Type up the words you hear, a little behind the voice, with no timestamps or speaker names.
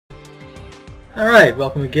Alright,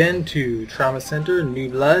 welcome again to Trauma Center, New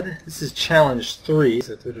Blood. This is Challenge 3,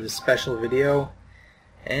 so it's a bit of a special video.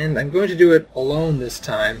 And I'm going to do it alone this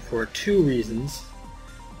time for two reasons.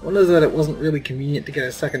 One is that it wasn't really convenient to get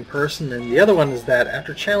a second person, and the other one is that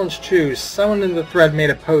after Challenge 2, someone in the thread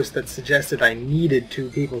made a post that suggested I needed two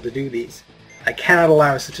people to do these. I cannot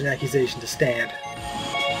allow such an accusation to stand.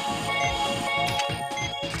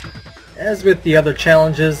 As with the other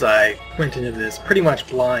challenges, I went into this pretty much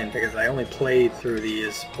blind because I only played through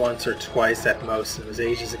these once or twice at most, and it was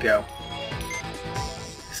ages ago.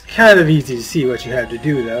 It's kind of easy to see what you have to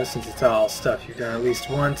do though, since it's all stuff you've done at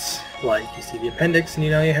least once, like you see the appendix and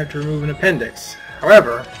you know you have to remove an appendix.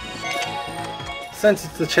 However, since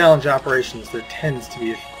it's the challenge operations, there tends to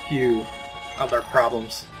be a few other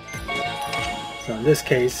problems. So in this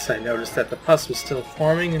case, I noticed that the pus was still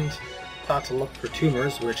forming and thought to look for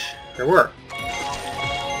tumors, which there were.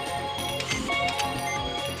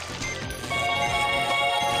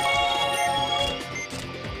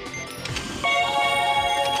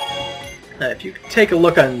 Now, if you take a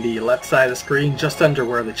look on the left side of the screen, just under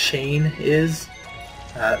where the chain is,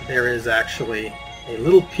 there is actually a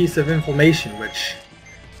little piece of inflammation which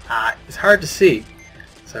is hard to see.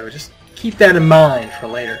 So just keep that in mind for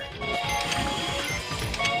later.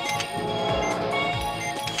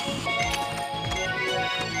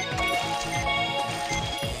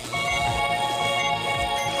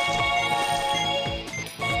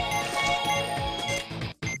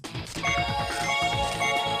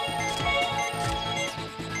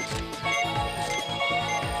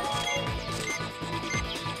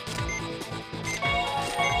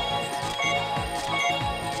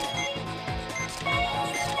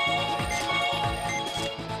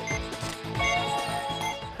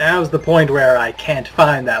 Now is the point where I can't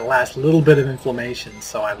find that last little bit of inflammation,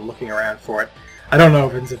 so I'm looking around for it. I don't know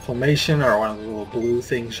if it's inflammation or one of the little blue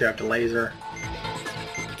things you have to laser.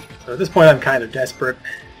 So at this point I'm kind of desperate.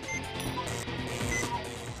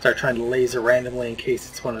 Start trying to laser randomly in case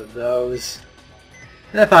it's one of those.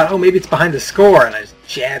 And I thought, oh, maybe it's behind the score, and I just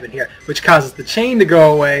jab in here, which causes the chain to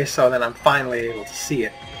go away, so then I'm finally able to see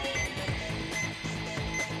it.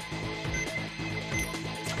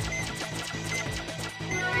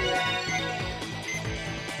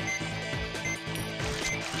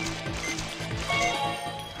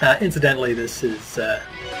 Incidentally, this is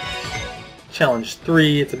Challenge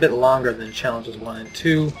 3. It's a bit longer than Challenges 1 and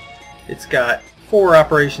 2. It's got 4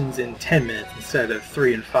 operations in 10 minutes instead of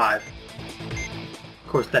 3 and 5.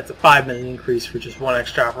 Of course, that's a 5-minute increase for just one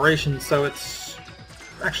extra operation, so it's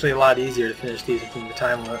actually a lot easier to finish these within the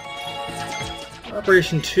time limit.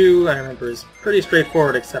 Operation 2, I remember, is pretty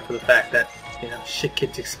straightforward except for the fact that, you know, shit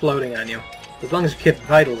keeps exploding on you. As long as you keep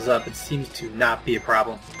vitals up, it seems to not be a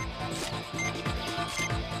problem.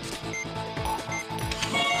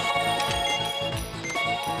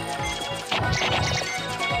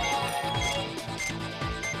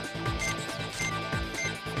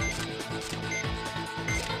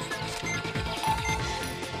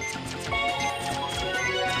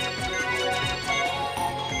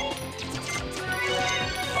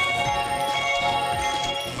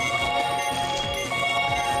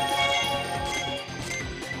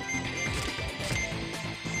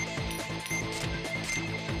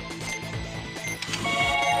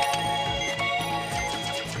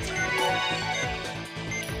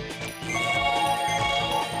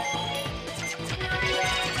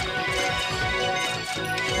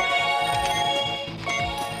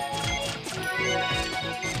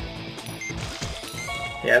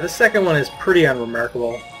 Yeah, the second one is pretty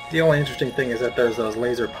unremarkable. The only interesting thing is that there's those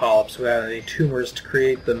laser polyps without any tumors to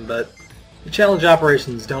create them, but the challenge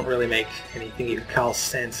operations don't really make anything you could call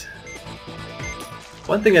sense.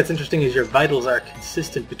 One thing that's interesting is your vitals are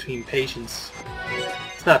consistent between patients.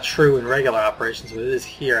 It's not true in regular operations, but it is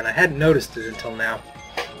here, and I hadn't noticed it until now.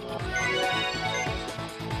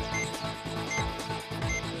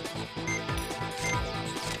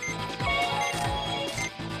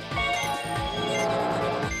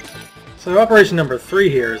 So operation number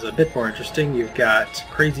 3 here is a bit more interesting. You've got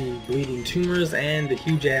crazy bleeding tumors and the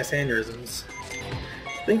huge-ass aneurysms.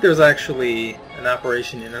 I think there's actually an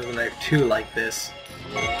operation in Other Knife 2 like this.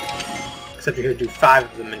 Except you have to do 5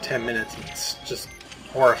 of them in 10 minutes, and it's just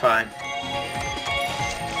horrifying.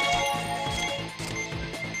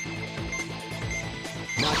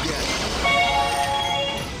 Not yet.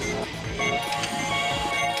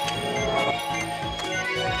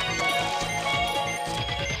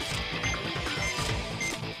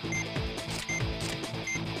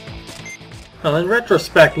 Well, in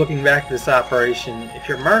retrospect, looking back at this operation, if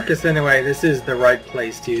you're Marcus anyway, this is the right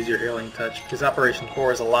place to use your healing touch, because Operation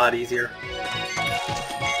 4 is a lot easier.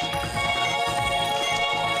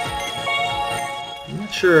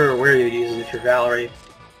 sure where you'd use it if you're Valerie.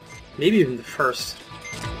 Maybe even the first.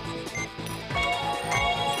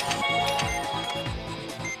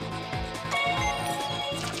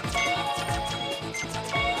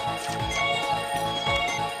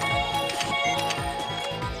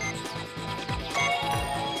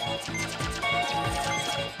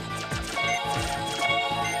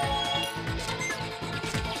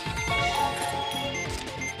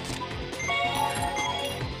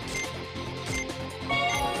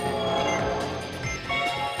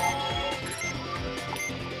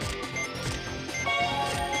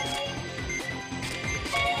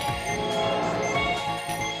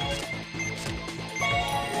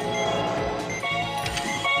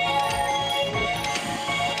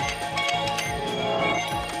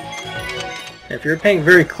 If you're paying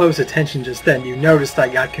very close attention just then, you noticed I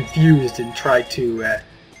got confused and tried to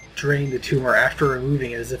drain the tumor after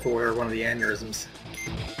removing it as if it were one of the aneurysms.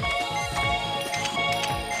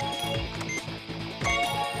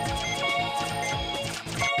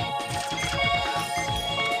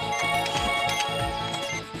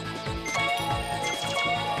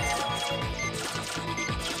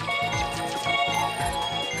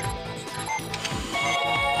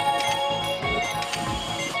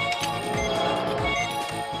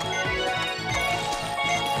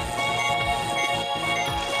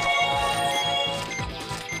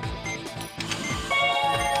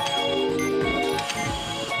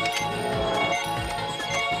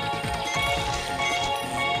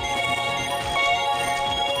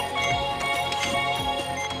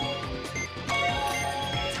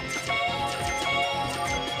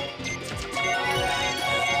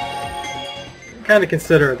 I kind of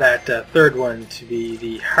consider that third one to be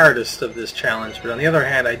the hardest of this challenge, but on the other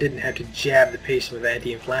hand, I didn't have to jab the patient with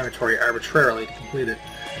anti-inflammatory arbitrarily to complete it.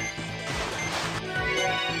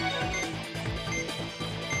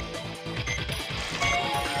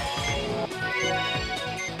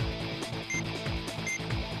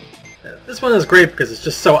 This one is great because it's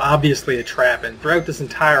just so obviously a trap, and throughout this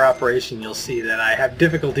entire operation you'll see that I have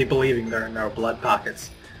difficulty believing there are no blood pockets.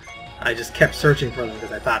 I just kept searching for them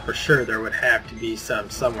because I thought for sure there would have to be some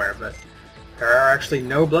somewhere, but there are actually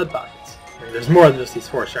no blood pockets. I mean, there's more than just these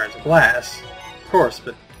 4 shards of glass, of course,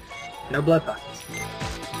 but no blood pockets.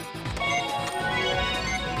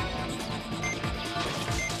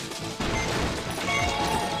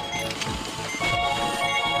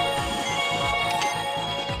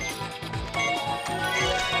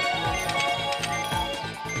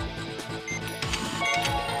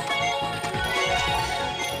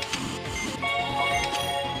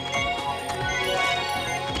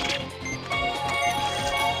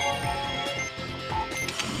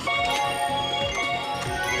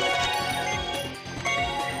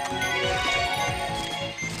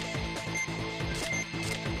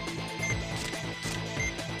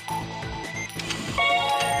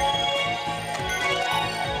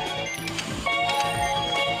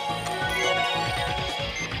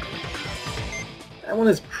 That one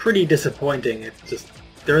is pretty disappointing. It's just,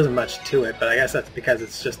 there isn't much to it, but I guess that's because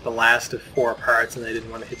it's just the last of 4 parts and they didn't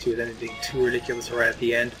want to hit you with anything too ridiculous right at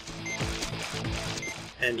the end.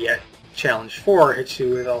 And yet, Challenge 4 hits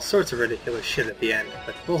you with all sorts of ridiculous shit at the end.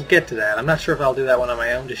 But we'll get to that. I'm not sure if I'll do that one on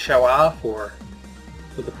my own to show off or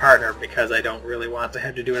with a partner because I don't really want to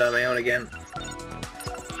have to do it on my own again.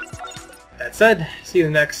 That said, see you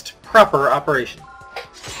in the next proper operation.